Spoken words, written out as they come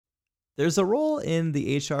There's a role in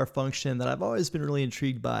the HR function that I've always been really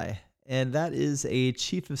intrigued by, and that is a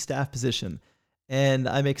chief of staff position. And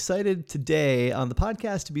I'm excited today on the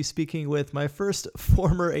podcast to be speaking with my first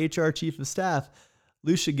former HR chief of staff,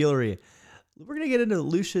 Lucia Guillory. We're going to get into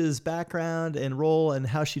Lucia's background and role and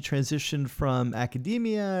how she transitioned from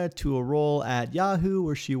academia to a role at Yahoo,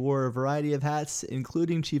 where she wore a variety of hats,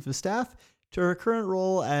 including chief of staff, to her current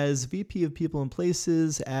role as VP of People and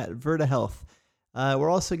Places at Virta Health. We're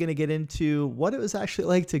also going to get into what it was actually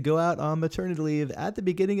like to go out on maternity leave at the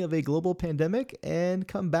beginning of a global pandemic and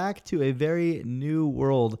come back to a very new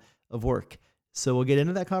world of work. So we'll get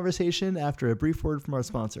into that conversation after a brief word from our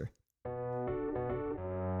sponsor.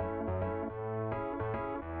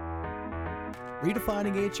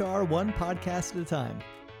 Redefining HR one podcast at a time.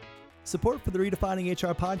 Support for the Redefining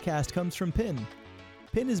HR podcast comes from PIN.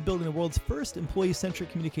 PIN is building the world's first employee-centric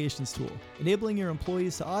communications tool, enabling your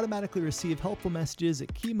employees to automatically receive helpful messages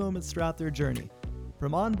at key moments throughout their journey.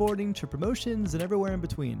 From onboarding to promotions and everywhere in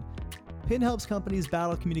between, PIN helps companies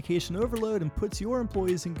battle communication overload and puts your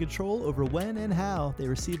employees in control over when and how they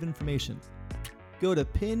receive information. Go to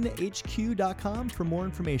pinhq.com for more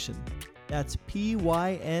information. That's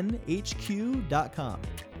PYNHQ.com.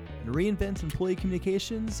 And reinvent employee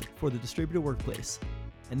communications for the distributed workplace.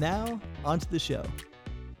 And now, on to the show.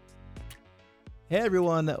 Hey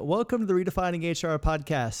everyone, welcome to the Redefining HR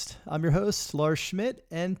podcast. I'm your host, Lars Schmidt,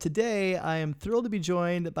 and today I am thrilled to be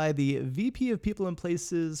joined by the VP of People and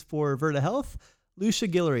Places for Virta Health, Lucia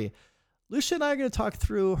Guillory. Lucia and I are going to talk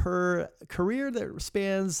through her career that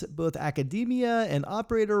spans both academia and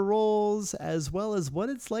operator roles, as well as what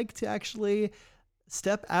it's like to actually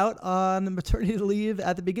step out on maternity leave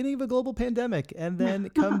at the beginning of a global pandemic and then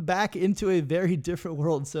come back into a very different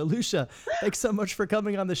world. So Lucia, thanks so much for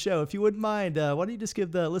coming on the show. If you wouldn't mind, why don't you just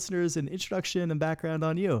give the listeners an introduction and background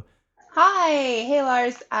on you? Hi, hey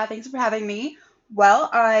Lars, thanks for having me. Well,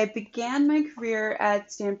 I began my career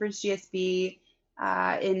at Stanford's GSB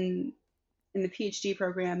in the PhD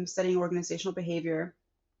program studying organizational behavior.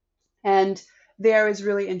 And there I was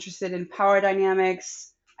really interested in power dynamics.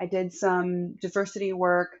 I did some diversity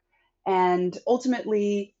work, and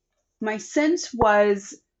ultimately my sense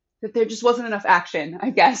was that there just wasn't enough action, I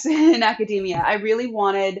guess, in academia. I really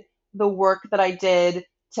wanted the work that I did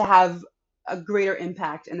to have a greater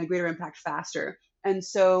impact and a greater impact faster. And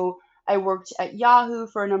so I worked at Yahoo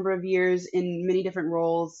for a number of years in many different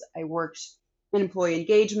roles. I worked in employee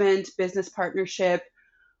engagement, business partnership,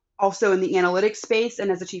 also in the analytics space and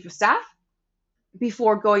as a chief of staff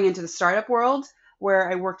before going into the startup world,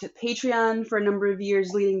 where I worked at Patreon for a number of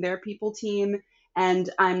years, leading their people team. And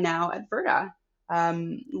I'm now at Virta,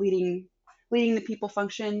 leading the people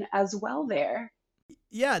function as well there.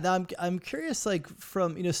 Yeah, now I'm curious, like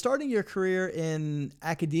from starting your career in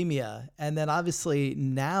academia and then obviously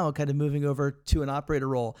now kind of moving over to an operator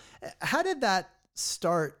role. How did that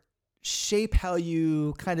start shape how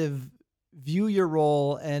you kind of view your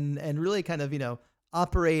role and really kind of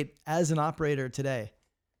operate as an operator today?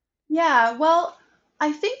 Yeah, well,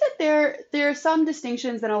 I think that there are some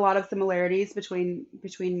distinctions and a lot of similarities between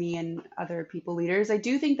me and other people leaders. I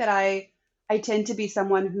do think that I tend to be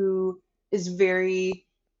someone who is very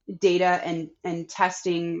data and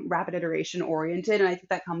testing, rapid iteration oriented, and I think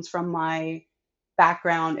that comes from my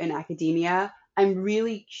background in academia. I'm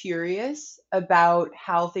really curious about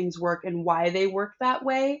how things work and why they work that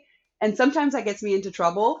way, and sometimes that gets me into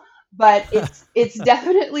trouble. But it's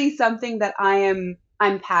definitely something that I'm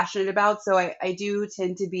passionate about. So I do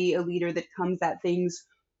tend to be a leader that comes at things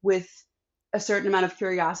with a certain amount of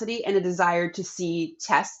curiosity and a desire to see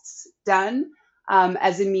tests done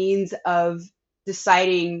as a means of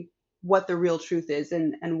deciding what the real truth is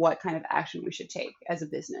and what kind of action we should take as a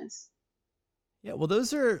business. Yeah, well,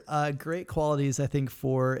 those are great qualities, I think,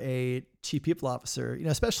 for a chief people officer.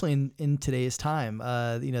 Especially in today's time.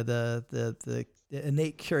 The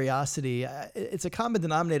innate curiosity. It's a common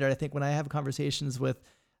denominator, I think, when I have conversations with,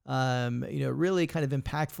 really kind of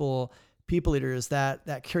impactful people leaders.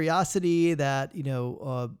 That curiosity, that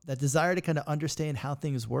desire to kind of understand how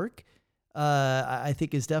things work, I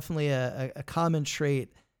think is definitely a common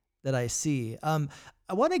trait that I see.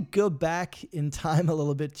 I want to go back in time a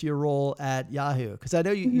little bit to your role at Yahoo, because I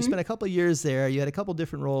know you spent a couple of years there. You had a couple of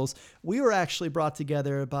different roles. We were actually brought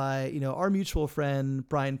together by, our mutual friend,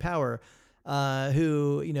 Brian Power,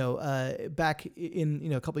 who, back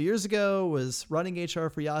in, a couple of years ago was running HR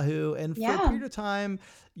for Yahoo. And for a period of time,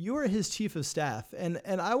 you were his chief of staff. And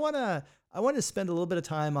I want to spend a little bit of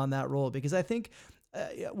time on that role, because I think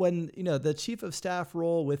when the chief of staff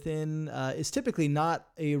role within is typically not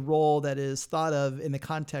a role that is thought of in the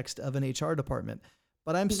context of an HR department,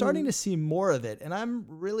 but I'm starting Hmm. to see more of it. And I'm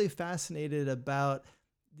really fascinated about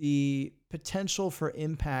the potential for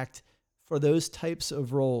impact for those types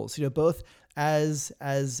of roles, both as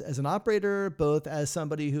an operator, both as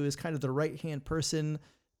somebody who is kind of the right hand person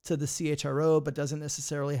to the CHRO, but doesn't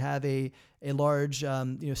necessarily have a large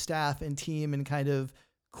staff and team and kind of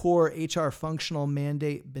core HR functional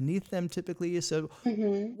mandate beneath them typically. So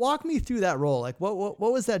Hmm. walk me through that role. Like what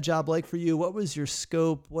was that job like for you? What was your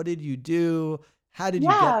scope? What did you do? How did you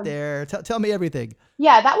get Yeah. there? Tell me everything.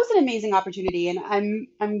 Yeah, that was an amazing opportunity, and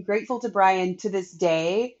I'm grateful to Brian to this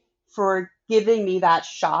day for giving me that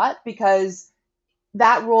shot because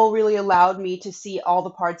that role really allowed me to see all the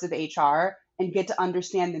parts of HR and get to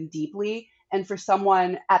understand them deeply. And for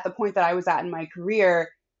someone at the point that I was at in my career,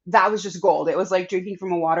 that was just gold. It was like drinking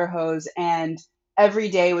from a water hose, and every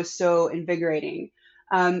day was so invigorating.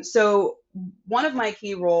 So, one of my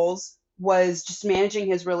key roles was just managing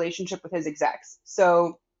his relationship with his execs.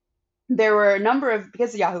 So, there were a number of,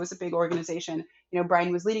 because Yahoo was a big organization,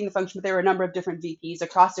 Brian was leading the function, but there were a number of different VPs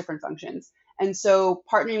across different functions. And so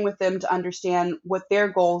partnering with them to understand what their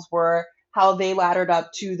goals were, how they laddered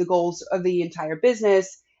up to the goals of the entire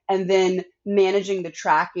business, and then managing the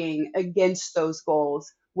tracking against those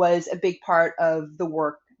goals was a big part of the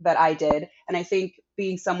work that I did. And I think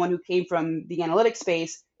being someone who came from the analytics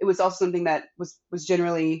space, it was also something that was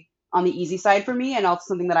generally on the easy side for me and also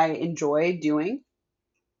something that I enjoyed doing.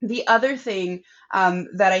 The other thing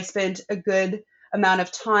that I spent a good amount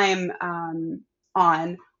of time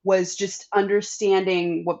on was just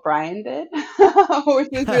understanding what Brian did, which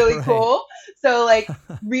was really Right. cool. So, like,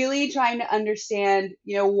 really trying to understand,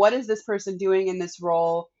 what is this person doing in this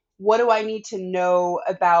role? What do I need to know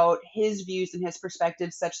about his views and his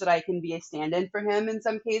perspectives such that I can be a stand in for him in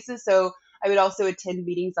some cases? So, I would also attend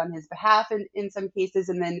meetings on his behalf in some cases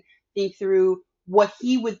and then think through what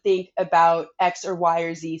he would think about X or Y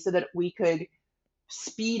or Z so that we could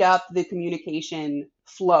speed up the communication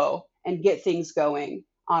flow and get things going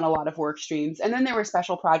on a lot of work streams. And then there were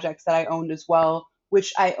special projects that I owned as well,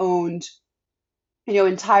 which I owned,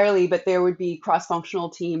 entirely, but there would be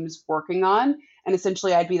cross-functional teams working on. And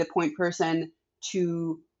essentially I'd be the point person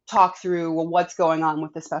to talk through, well, what's going on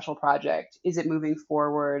with the special project? Is it moving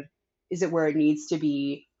forward? Is it where it needs to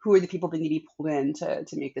be? Who are the people that need to be pulled in to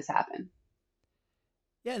make this happen?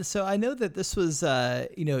 Yeah, and so I know that this was,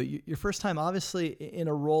 your first time, obviously, in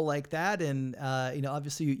a role like that, and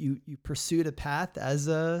obviously, you pursued a path as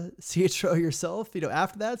a CHRO yourself.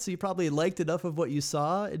 After that, so you probably liked enough of what you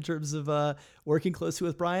saw in terms of working closely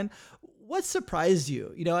with Brian. What surprised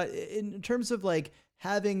you? In terms of like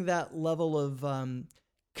having that level of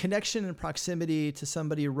connection and proximity to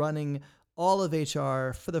somebody running all of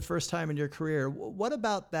HR for the first time in your career. What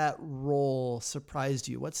about that role surprised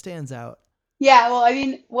you? What stands out? Yeah, well, I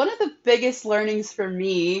mean, one of the biggest learnings for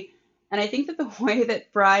me, and I think that the way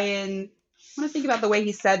that Brian, I want to think about the way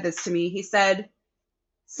he said this to me. He said,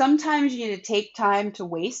 sometimes you need to take time to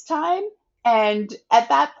waste time. And at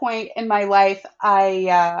that point in my life,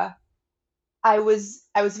 I was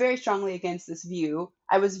very strongly against this view.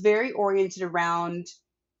 I was very oriented around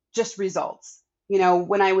just results.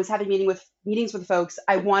 When I was having meetings with folks,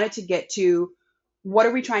 I wanted to get to what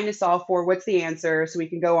are we trying to solve for? What's the answer? So we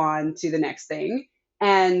can go on to the next thing.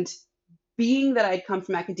 And being that I'd come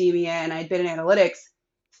from academia and I'd been in analytics,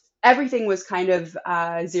 everything was kind of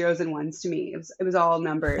zeros and ones to me. It was all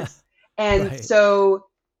numbers. And Right. so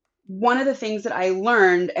one of the things that I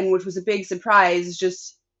learned, and which was a big surprise, is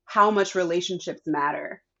just how much relationships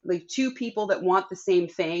matter. Like two people that want the same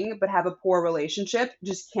thing but have a poor relationship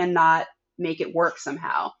just cannot make it work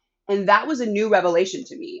somehow. And that was a new revelation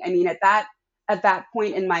to me. I mean, at that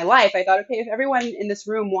point in my life, I thought, okay, if everyone in this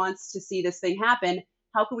room wants to see this thing happen,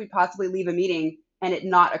 how could we possibly leave a meeting and it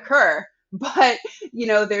not occur? But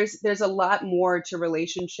there's a lot more to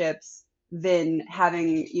relationships than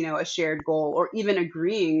having a shared goal or even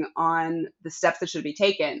agreeing on the steps that should be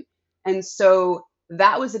taken. And so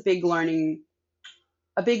that was a big learning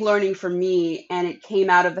for me, and it came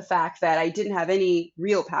out of the fact that I didn't have any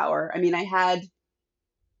real power. I mean, I had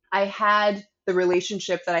the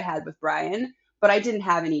relationship that I had with Brian, but I didn't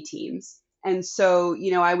have any teams. And so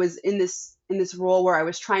I was in this role where I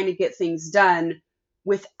was trying to get things done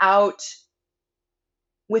without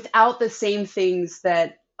without the same things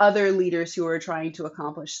that other leaders who are trying to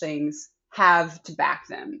accomplish things have to back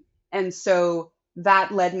them. And so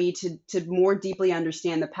that led me to more deeply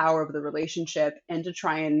understand the power of the relationship and to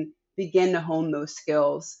try and begin to hone those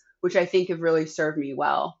skills, which I think have really served me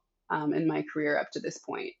well in my career up to this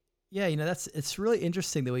point. Yeah, it's really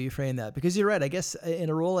interesting the way you frame that because you're right. I guess in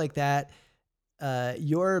a role like that,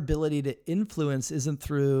 your ability to influence isn't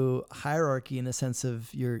through hierarchy in the sense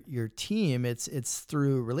of your team. It's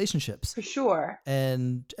through relationships For sure.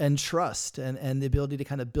 and trust and the ability to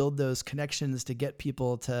kind of build those connections to get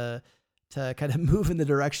people to kind of move in the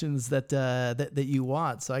directions that you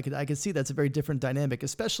want. So I could see that's a very different dynamic,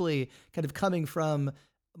 especially kind of coming from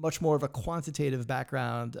much more of a quantitative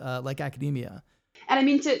background like academia. And I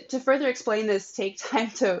mean, to further explain this, take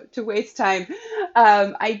time to waste time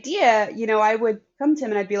idea, I would come to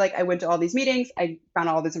him and I'd be like, I went to all these meetings, I found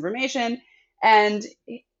all this information, and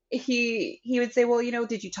he would say, well,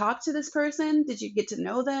 did you talk to this person? Did you get to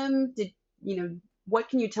know them? What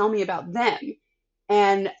can you tell me about them?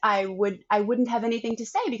 And I wouldn't have anything to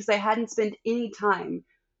say because I hadn't spent any time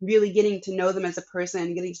really getting to know them as a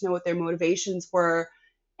person, getting to know what their motivations were,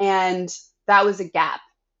 and that was a gap.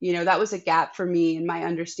 That was a gap for me in my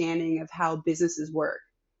understanding of how businesses work.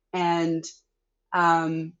 And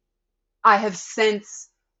I have since,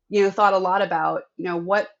 thought a lot about,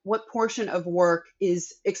 what portion of work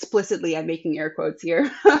is explicitly, I'm making air quotes here,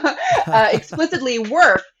 explicitly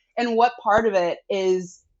work, and what part of it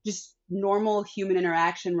is just normal human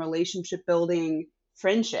interaction, relationship building,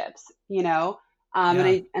 friendships, Yeah.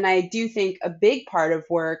 and I do think a big part of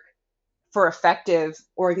work for effective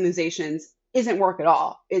organizations isn't work at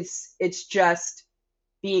all. It's just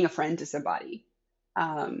being a friend to somebody.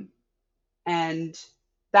 Um, and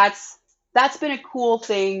that's been a cool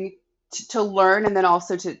thing to learn, and then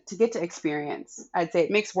also to get to experience. I'd say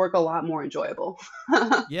it makes work a lot more enjoyable.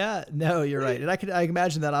 Yeah, no, you're right. And I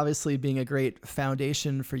imagine that obviously being a great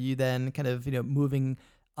foundation for you then kind of, moving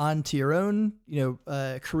on to your own,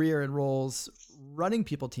 career and roles running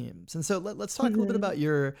people teams. And so let's talk a little bit Mhm. about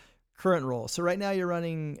your current role. So right now you're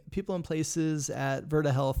running people and places at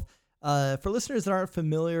Virta Health. For listeners that aren't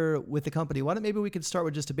familiar with the company, why don't maybe we could start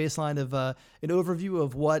with just a baseline of an overview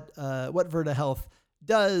of what Virta Health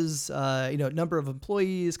does, number of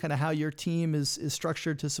employees, kind of how your team is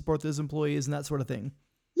structured to support those employees and that sort of thing.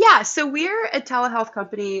 Yeah, so we're a telehealth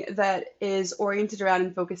company that is oriented around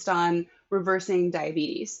and focused on reversing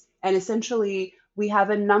diabetes. And essentially, we have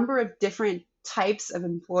a number of different types of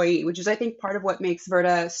employee, which is, I think, part of what makes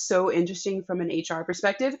Verta so interesting from an HR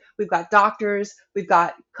perspective. We've got doctors, we've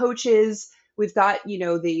got coaches, we've got,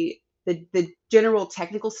 the general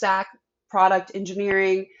technical stack, product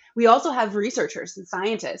engineering. We also have researchers and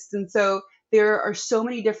scientists. And so there are so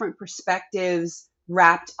many different perspectives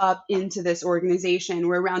wrapped up into this organization.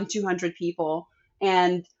 We're around 200 people,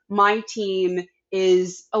 and my team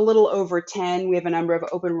is a little over 10. We have a number of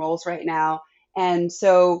open roles right now. And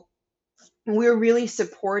so we're really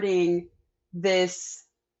supporting this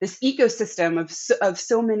ecosystem of um,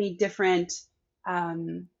 so many different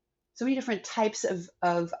types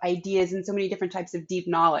of ideas and so many different types of deep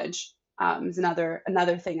knowledge is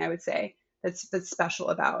another thing I would say that's special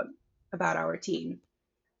about our team.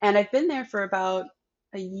 And I've been there for about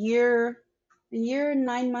a year and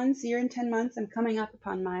 9 months, a year and 10 months. I'm coming up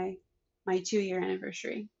upon my 2 year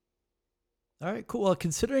anniversary. All right, cool. Well,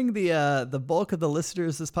 considering the bulk of the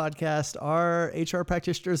listeners of this podcast are HR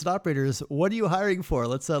practitioners and operators, what are you hiring for?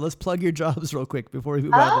 Let's plug your jobs real quick before we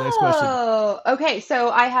move on to the next question. Oh, okay.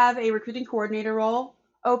 So I have a recruiting coordinator role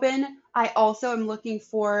open. I also am looking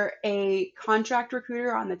for a contract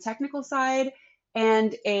recruiter on the technical side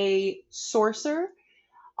and a sourcer.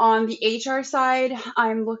 On the HR side,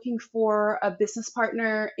 I'm looking for a business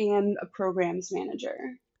partner and a programs manager.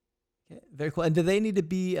 Okay, very cool. And do they need to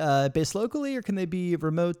be based locally, or can they be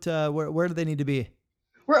remote? Where do they need to be?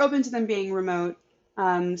 We're open to them being remote.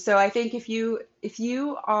 So I think if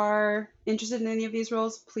you are interested in any of these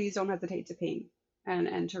roles, please don't hesitate to ping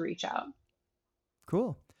and to reach out.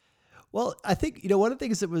 Cool. Well, I think, one of the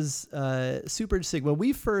things that was super interesting when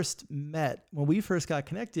we first met, when we first got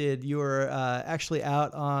connected, you were actually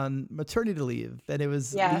out on maternity leave. And it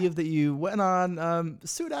was Yeah. leave that you went on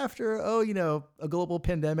soon after, a global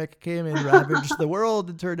pandemic came and ravaged the world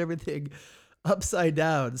and turned everything upside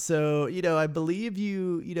down. So, I believe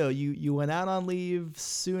you went out on leave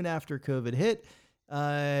soon after COVID hit.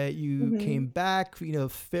 You hmm came back,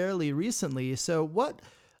 fairly recently. So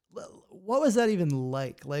what was that even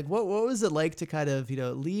like? Like, what was it like to kind of,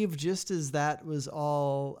 leave just as that was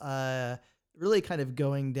all really kind of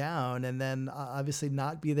going down, and then obviously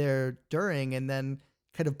not be there during, and then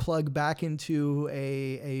kind of plug back into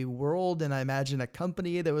a world, and I imagine a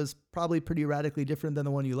company that was probably pretty radically different than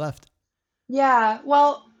the one you left. Yeah.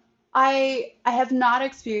 Well, I have not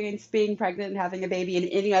experienced being pregnant and having a baby in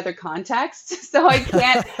any other context, so I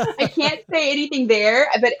can't say anything there.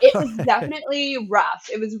 But it was Okay. definitely rough.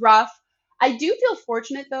 It was rough. I do feel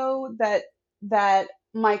fortunate though that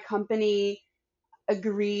my company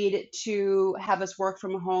agreed to have us work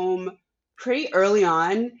from home pretty early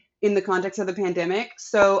on in the context of the pandemic.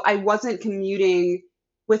 So I wasn't commuting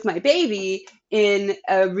with my baby in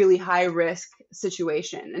a really high risk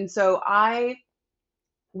situation. And so I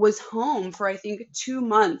was home for I think 2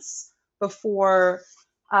 months before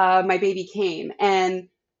my baby came, and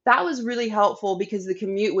that was really helpful because the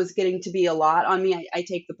commute was getting to be a lot on me. I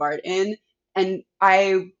take the BART in, and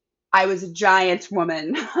I was a giant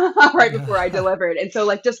woman right before I delivered, and so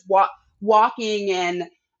like just walking and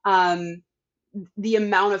um, the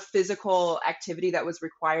amount of physical activity that was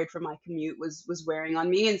required for my commute was wearing on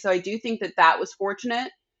me, and so I do think that that was fortunate.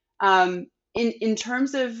 In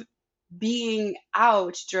terms of being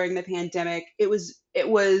out during the pandemic, it was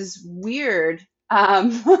weird.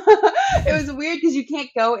 It was weird because you can't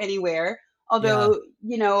go anywhere. Yeah,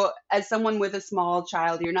 Although, as someone with a small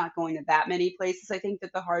child, you're not going to that many places. I think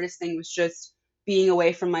that the hardest thing was just being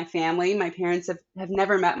away from my family. My parents have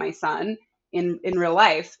never met my son in real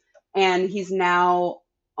life, and he's now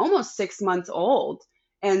almost 6 months old.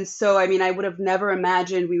 And so, I mean, I would have never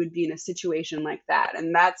imagined we would be in a situation like that.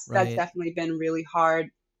 And that's right. definitely been really hard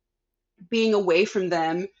being away from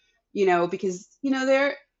them, because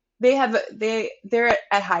they're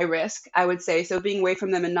at high risk, I would say. So being away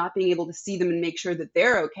from them and not being able to see them and make sure that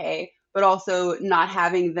they're okay, but also not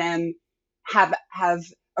having them have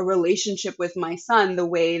a relationship with my son the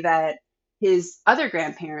way that his other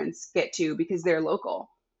grandparents get to because they're local. Right.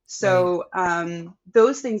 So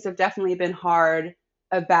those things have definitely been hard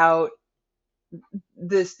about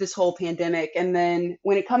this whole pandemic. And then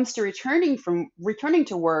when it comes to returning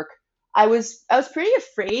to work, I was pretty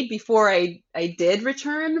afraid before I did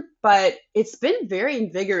return, but it's been very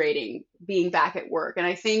invigorating being back at work. And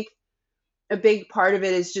I think a big part of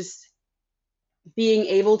it is just being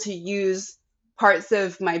able to use parts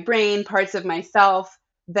of my brain, parts of myself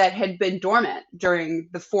that had been dormant during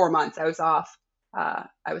the 4 months I was off.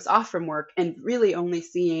 I was off from work and really only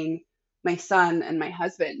seeing my son and my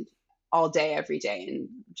husband all day, every day, and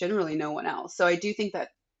generally no one else. So I do think that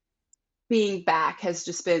being back has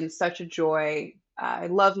just been such a joy. I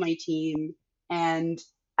love my team, and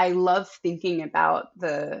I love thinking about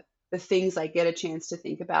the things I get a chance to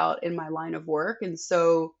think about in my line of work. And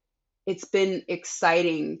so it's been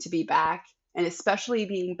exciting to be back, and especially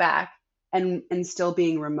being back and still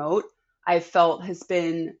being remote, I felt has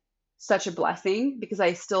been such a blessing because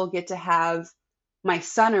I still get to have my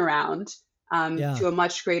son around Yeah. to a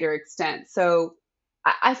much greater extent. So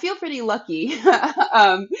I feel pretty lucky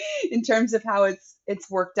in terms of how it's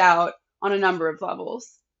worked out on a number of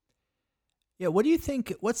levels. Yeah. What do you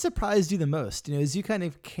think? What surprised you the most? As you kind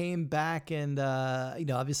of came back and,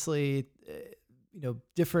 obviously,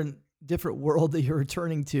 different world that you're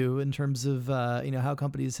returning to in terms of, how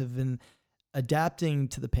companies have been adapting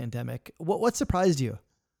to the pandemic. What surprised you?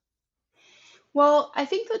 Well, I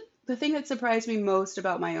think that the thing that surprised me most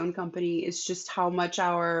about my own company is just how much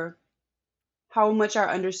our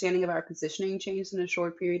understanding of our positioning changed in a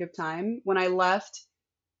short period of time. When I left,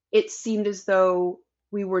 it seemed as though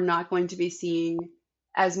we were not going to be seeing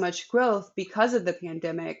as much growth because of the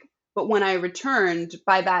pandemic. But when I returned,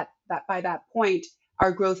 by that point,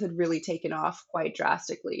 our growth had really taken off quite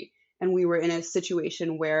drastically, and we were in a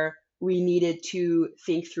situation where we needed to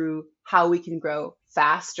think through how we can grow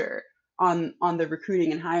faster on the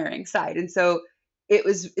recruiting and hiring side. And so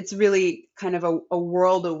it's really kind of a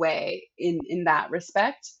world away in that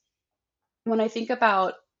respect. When I think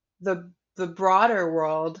about the broader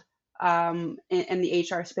world and the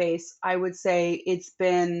HR space, I would say it's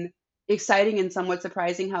been exciting and somewhat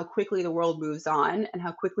surprising how quickly the world moves on and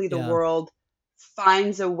how quickly the Yeah. world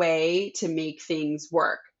finds a way to make things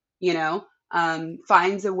work.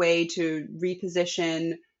 Finds a way to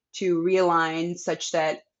reposition, to realign, such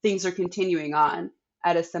that things are continuing on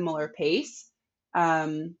at a similar pace.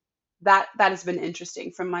 Um, that has been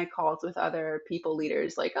interesting from my calls with other people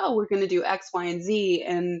leaders, like, oh, we're going to do X, Y, and Z,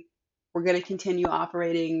 and we're going to continue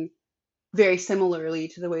operating very similarly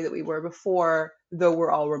to the way that we were before, though we're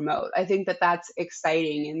all remote. I think that that's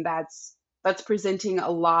exciting, and that's presenting a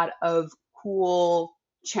lot of cool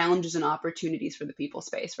challenges and opportunities for the people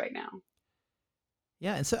space right now.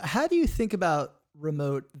 Yeah. And so, how do you think about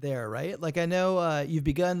remote there, right? Like, I know you've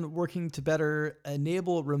begun working to better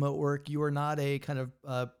enable remote work. You are not a kind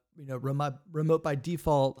of, remote by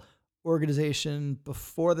default organization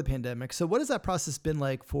before the pandemic. So, what has that process been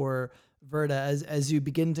like for Virta as you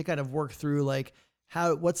begin to kind of work through, like,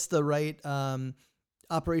 what's the right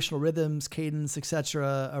operational rhythms, cadence, et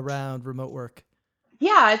cetera, around remote work?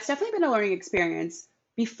 Yeah, it's definitely been a learning experience.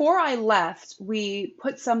 Before I left, we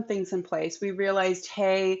put some things in place. We realized,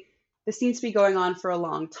 hey, this needs to be going on for a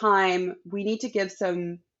long time. We need to give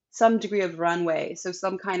some degree of runway, so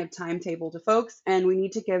some kind of timetable to folks, and we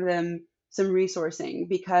need to give them some resourcing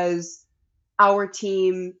because our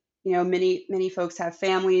team, many folks have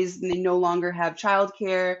families and they no longer have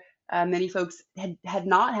childcare. Many folks had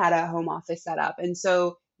not had a home office set up, and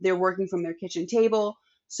so they're working from their kitchen table.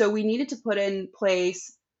 So we needed to put in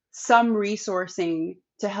place some resourcing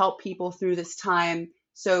to help people through this time.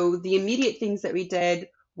 So the immediate things that we did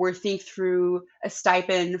were think through a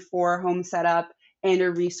stipend for home setup and a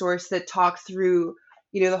resource that talked through,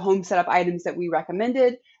 the home setup items that we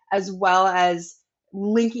recommended, as well as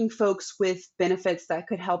linking folks with benefits that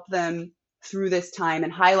could help them through this time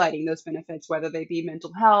and highlighting those benefits, whether they be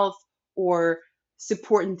mental health or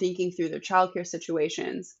support in thinking through their childcare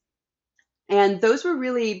situations. And those were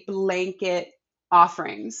really blanket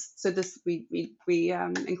offerings. So this we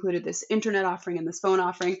included this internet offering and this phone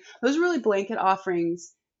offering. Those were really blanket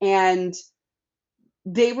offerings, and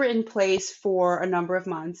they were in place for a number of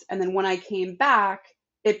months. And then when I came back,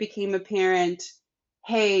 it became apparent,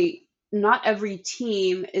 hey, not every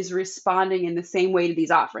team is responding in the same way to these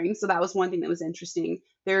offerings. So that was one thing that was interesting.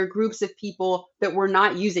 There are groups of people that were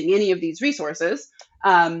not using any of these resources,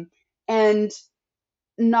 and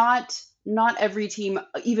not every team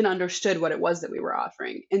even understood what it was that we were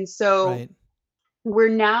offering. And so Right. we're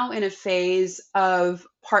now in a phase of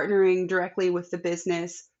partnering directly with the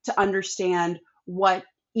business to understand what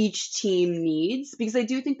each team needs, because I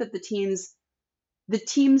do think that the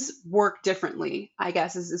teams work differently, I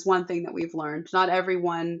guess, is one thing that we've learned. Not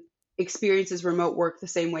everyone experiences remote work the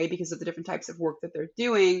same way because of the different types of work that they're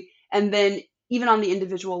doing. And then even on the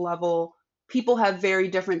individual level, people have very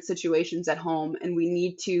different situations at home, and we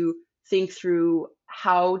need to think through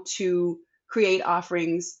how to create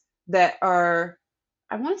offerings that are,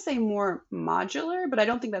 I want to say more modular, but I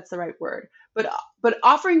don't think that's the right word. But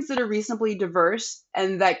offerings that are reasonably diverse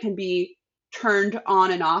and that can be turned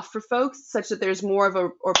on and off for folks, such that there's more of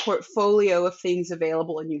a portfolio of things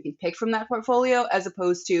available and you can pick from that portfolio, as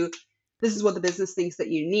opposed to this is what the business thinks that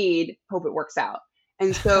you need, hope it works out.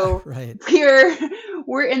 And so Right.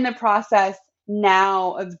 we're in the process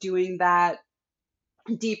now of doing that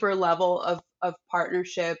deeper level of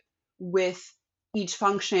partnership with each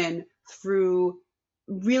function through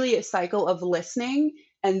really a cycle of listening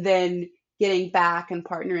and then getting back and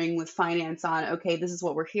partnering with finance on, okay, this is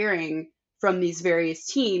what we're hearing from these various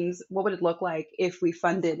teams. What would it look like if we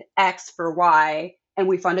funded X for Y and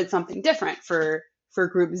we funded something different for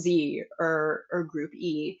group Z or group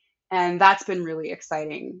E? And that's been really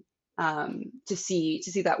exciting, to see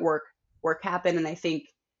that work happen. And I think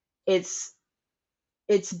it's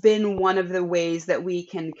been one of the ways that we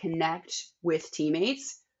can connect with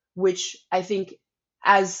teammates, which I think,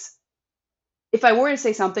 as if I were to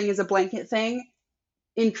say something is a blanket thing,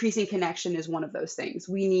 increasing connection is one of those things.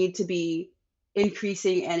 We need to be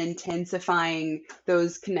increasing and intensifying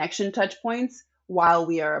those connection touch points while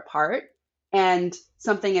we are apart. And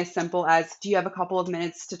something as simple as, do you have a couple of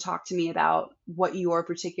minutes to talk to me about what your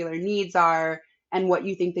particular needs are and what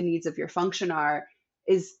you think the needs of your function are,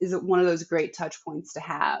 is one of those great touch points to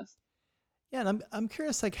have. Yeah, and I'm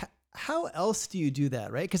curious, like, how else do you do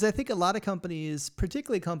that, right? Because I think a lot of companies,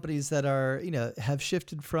 particularly companies that are, have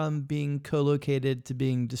shifted from being co-located to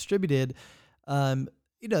being distributed, um,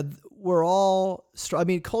 we're all. I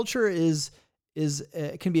mean, culture is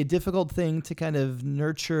can be a difficult thing to kind of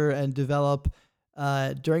nurture and develop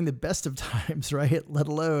during the best of times, right? Let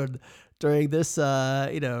alone during this,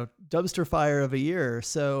 dumpster fire of a year.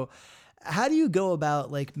 So how do you go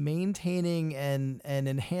about like maintaining and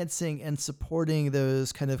enhancing and supporting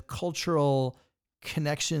those kind of cultural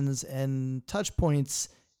connections and touch points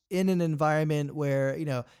in an environment where,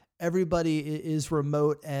 everybody is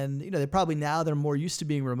remote and, they probably now they're more used to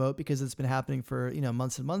being remote because it's been happening for,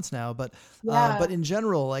 months and months now. But Yeah. in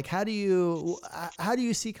general, like, how do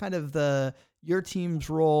you see kind of your team's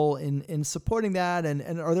role in supporting that?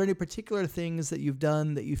 And are there any particular things that you've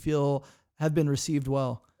done that you feel have been received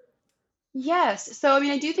well? Yes. So, I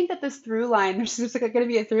mean, I do think that this through line, there's like going to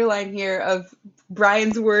be a through line here of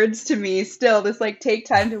Brian's words to me still, this like take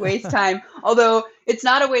time to waste time. Although it's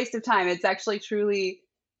not a waste of time. It's actually truly,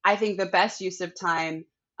 I think, the best use of time.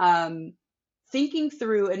 Um, Thinking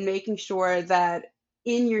through and making sure that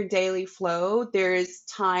in your daily flow, there's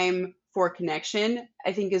time for connection,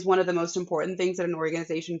 I think is one of the most important things that an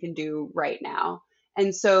organization can do right now.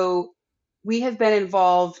 And so we have been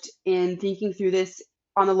involved in thinking through this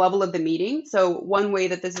on the level of the meeting. So one way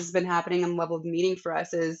that this has been happening on the level of the meeting for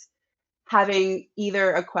us is having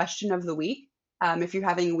either a question of the week, if you're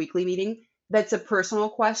having a weekly meeting, that's a personal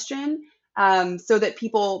question, so that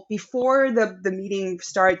people, before the meeting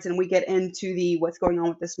starts and we get into the what's going on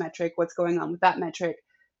with this metric, what's going on with that metric,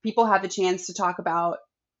 people have the chance to talk about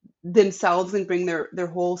themselves and bring their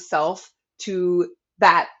whole self to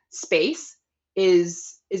that space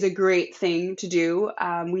is a great thing to do.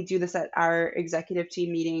 We do this at our executive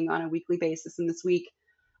team meeting on a weekly basis, and this week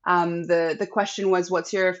the question was,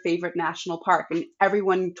 what's your favorite national park? And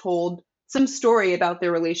everyone told some story about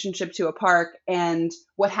their relationship to a park and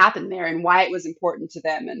what happened there and why it was important to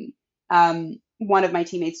them. And one of my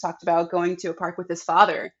teammates talked about going to a park with his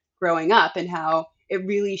father growing up and how it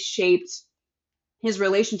really shaped his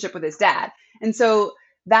relationship with his dad. And so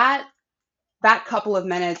that couple of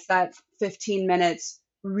minutes, that 15 minutes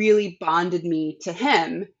really bonded me to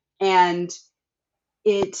him. And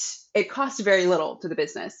it cost very little to the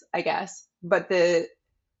business, I guess, but the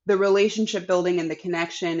relationship building and the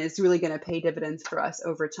connection is really going to pay dividends for us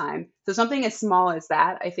over time. So something as small as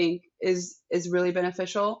that, I think, is really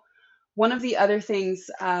beneficial. One of the other things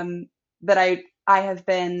that I have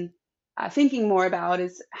been thinking more about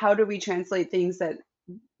is, how do we translate things that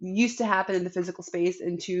used to happen in the physical space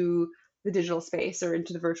into the digital space or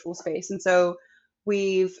into the virtual space? And so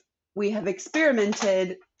we have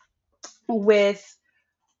experimented with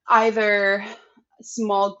either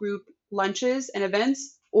small group lunches and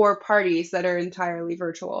events or parties that are entirely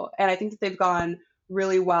virtual. And I think that they've gone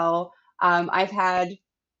really well. I've had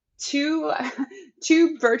two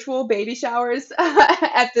two virtual baby showers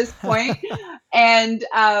at this point, and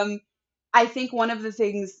I think one of the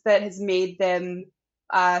things that has made them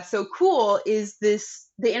so cool is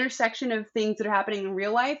the intersection of things that are happening in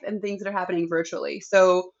real life and things that are happening virtually.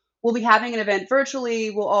 So we'll be having an event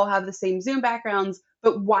virtually, we'll all have the same Zoom backgrounds,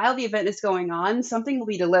 but while the event is going on, something will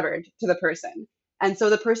be delivered to the person. And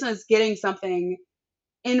so the person is getting something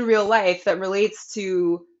in real life that relates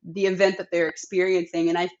to the event that they're experiencing.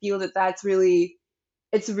 And I feel that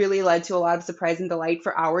it's really led to a lot of surprise and delight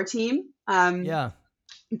for our team. Yeah.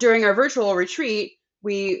 During our virtual retreat,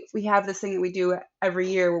 we have this thing that we do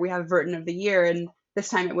every year where we have Virta of the Year, and this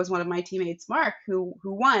time it was one of my teammates, Mark, who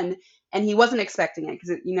won, and he wasn't expecting it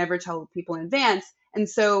because you never tell people in advance. And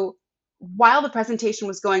so while the presentation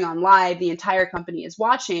was going on live, the entire company is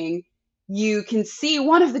watching. You can see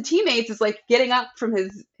one of the teammates is like getting up from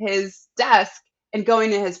his desk and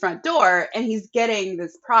going to his front door, and he's getting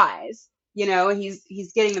this prize, and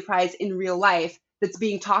he's getting the prize in real life that's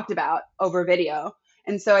being talked about over video.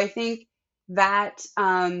 And so I think that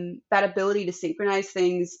that ability to synchronize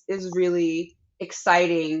things is really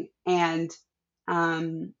exciting and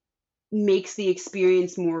makes the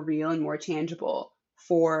experience more real and more tangible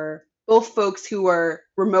for both folks who are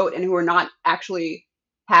remote and who are not actually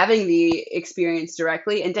having the experience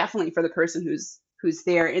directly, and definitely for the person who's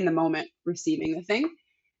there in the moment receiving the thing.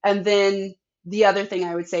 And then the other thing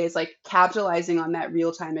I would say is like capitalizing on that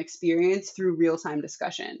real-time experience through real-time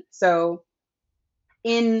discussion. So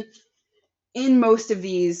in most of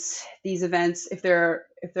these events, if they're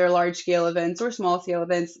large scale events or small scale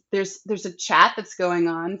events, there's a chat that's going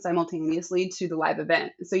on simultaneously to the live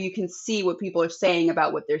event. So you can see what people are saying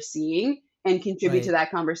about what they're seeing and contribute to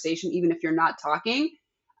that conversation, even if you're not talking.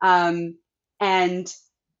 And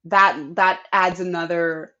that adds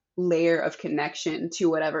another layer of connection to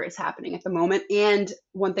whatever is happening at the moment. And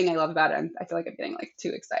one thing I love about it, I feel like I'm getting like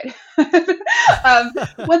too excited.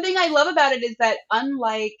 One thing I love about it is that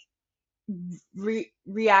unlike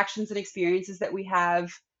reactions and experiences that we have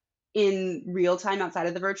in real time outside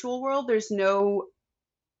of the virtual world, there's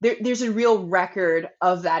a real record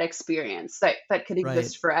of that experience that could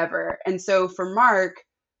exist forever. And so for Mark,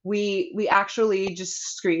 we actually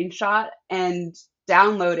just screenshot and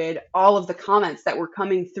downloaded all of the comments that were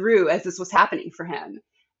coming through as this was happening for him.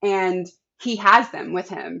 And he has them with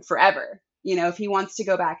him forever. If he wants to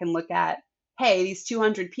go back and look at, hey, these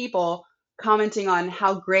 200 people commenting on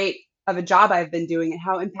how great of a job I've been doing and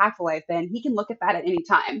how impactful I've been, he can look at that at any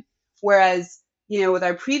time. Whereas, with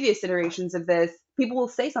our previous iterations of this, people will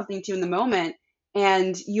say something to you in the moment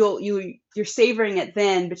and you're savoring it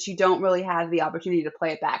then, but you don't really have the opportunity to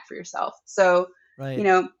play it back for yourself. So,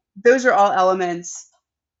 those are all elements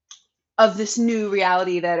of this new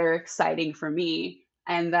reality that are exciting for me,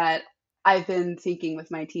 and that I've been thinking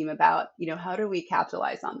with my team about, how do we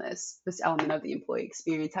capitalize on this element of the employee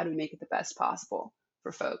experience? How do we make it the best possible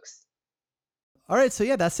for folks? All right. So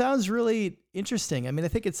yeah, that sounds really interesting. I mean, I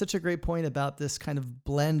think it's such a great point about this kind of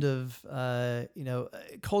blend of,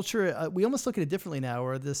 culture. We almost look at it differently now,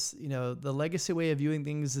 where this, the legacy way of viewing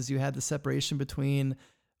things is you had the separation between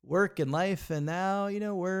work and life. And now,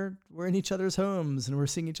 we're in each other's homes and we're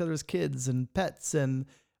seeing each other's kids and pets, and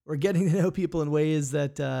we're getting to know people in ways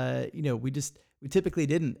that, we typically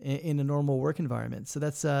didn't in a normal work environment. So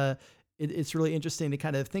that's it's really interesting to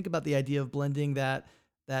kind of think about the idea of blending that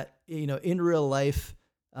in real life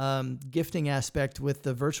gifting aspect with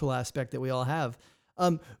the virtual aspect that we all have.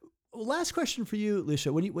 Last question for you,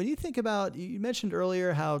 Lucia. When you think about, you mentioned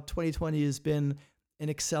earlier how 2020 has been an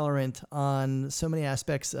accelerant on so many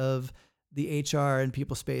aspects of the HR and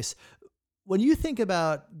people space. When you think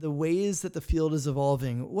about the ways that the field is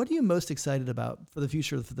evolving, what are you most excited about for the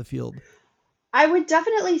future of the field? I would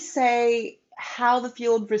definitely say how the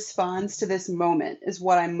field responds to this moment is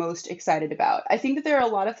what I'm most excited about. I think that there are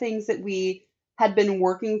a lot of things that we had been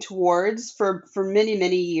working towards for many,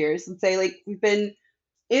 many years. Let's say like we've been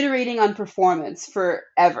iterating on performance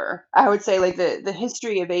forever. I would say like the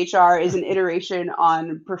history of HR is an iteration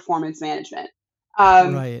on performance management.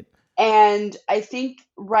 Um, Right. and I think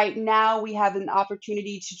right now we have an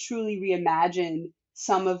opportunity to truly reimagine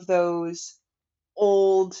some of those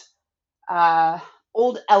old uh,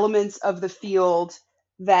 old elements of the field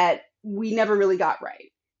that we never really got right.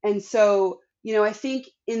 And so, I think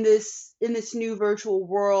in this new virtual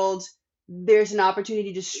world, there's an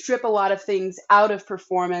opportunity to strip a lot of things out of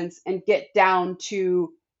performance and get down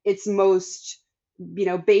to its most,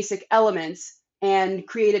 basic elements and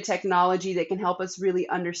create a technology that can help us really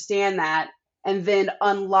understand that and then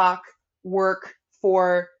unlock work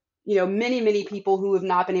for, many, many people who have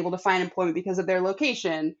not been able to find employment because of their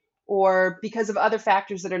location or because of other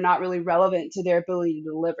factors that are not really relevant to their ability to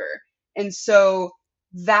deliver. And so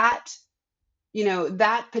that,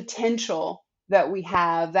 that potential that we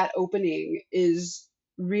have, that opening is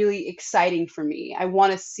really exciting for me. I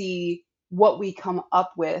want to see what we come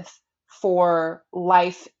up with for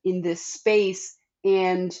life in this space.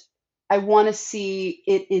 And I want to see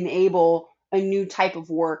it enable a new type of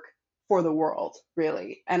work for the world,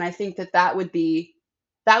 really. And I think that would be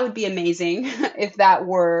amazing if that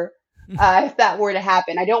were to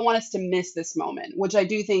happen. I don't want us to miss this moment, which I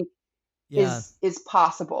do think Yeah. is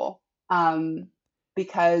possible,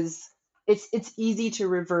 because it's easy to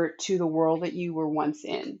revert to the world that you were once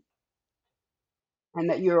in and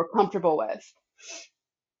that you're comfortable with.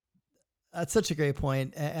 That's such a great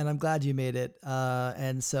point, and I'm glad you made it.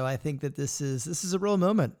 And so I think that this is a real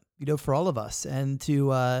moment, for all of us, and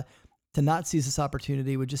to not seize this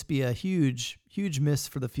opportunity would just be a huge, huge miss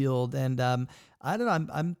for the field. And I don't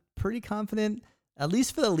know, I'm pretty confident, at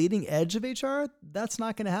least for the leading edge of HR, that's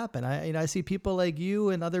not going to happen. I see people like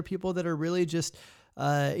you and other people that are really just,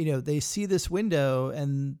 they see this window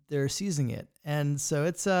and they're seizing it. And so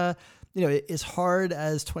it's, as hard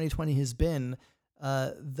as 2020 has been,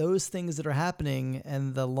 those things that are happening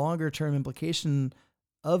and the longer term implication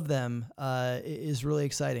of them is really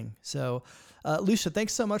exciting. So, Lucia,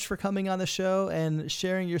 thanks so much for coming on the show and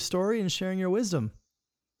sharing your story and sharing your wisdom.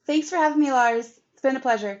 Thanks for having me, Lars. It's been a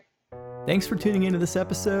pleasure. Thanks for tuning into this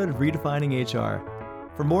episode of Redefining HR.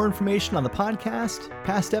 For more information on the podcast,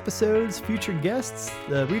 past episodes, future guests,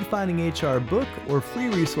 the Redefining HR book, or free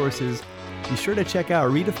resources, be sure to check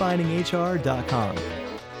out redefininghr.com.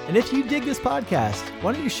 And if you dig this podcast,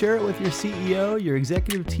 why don't you share it with your CEO, your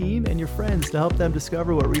executive team, and your friends to help them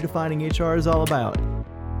discover what Redefining HR is all about.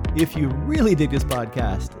 If you really dig this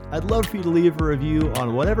podcast, I'd love for you to leave a review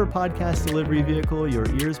on whatever podcast delivery vehicle your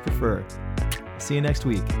ears prefer. See you next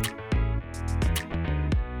week.